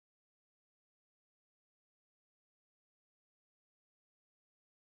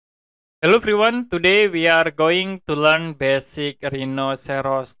Hello everyone, today we are going to learn basic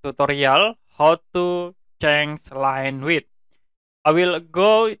Rhinoceros tutorial how to change line width. I will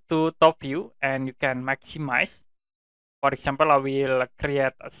go to top view and you can maximize. For example, I will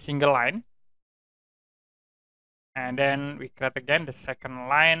create a single line and then we create again the second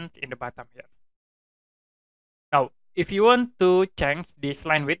line in the bottom here. Now, if you want to change this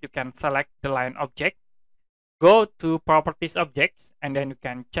line width, you can select the line object, go to properties objects and then you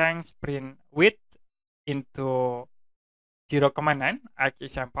can change print width into 0,9 as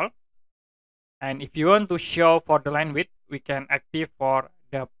example. And if you want to show for the line width, we can active for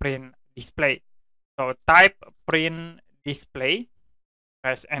the print display. So type print display,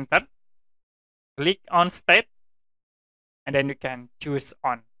 press enter, click on state, and then you can choose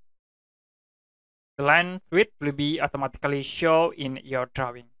on. The line width will be automatically show in your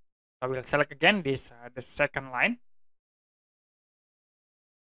drawing. So we'll select again this the second line,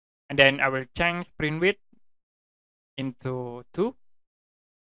 and then I will change print width into 2.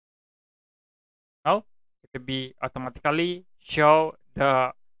 Now it will be automatically show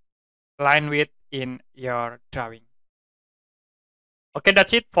the line width in your drawing. Okay,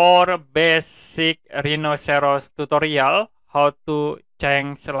 that's it for basic Rhinoceros tutorial, how to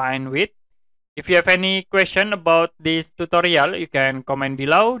change line width. If you have any question about this tutorial, you can comment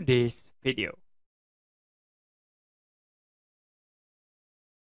below this video.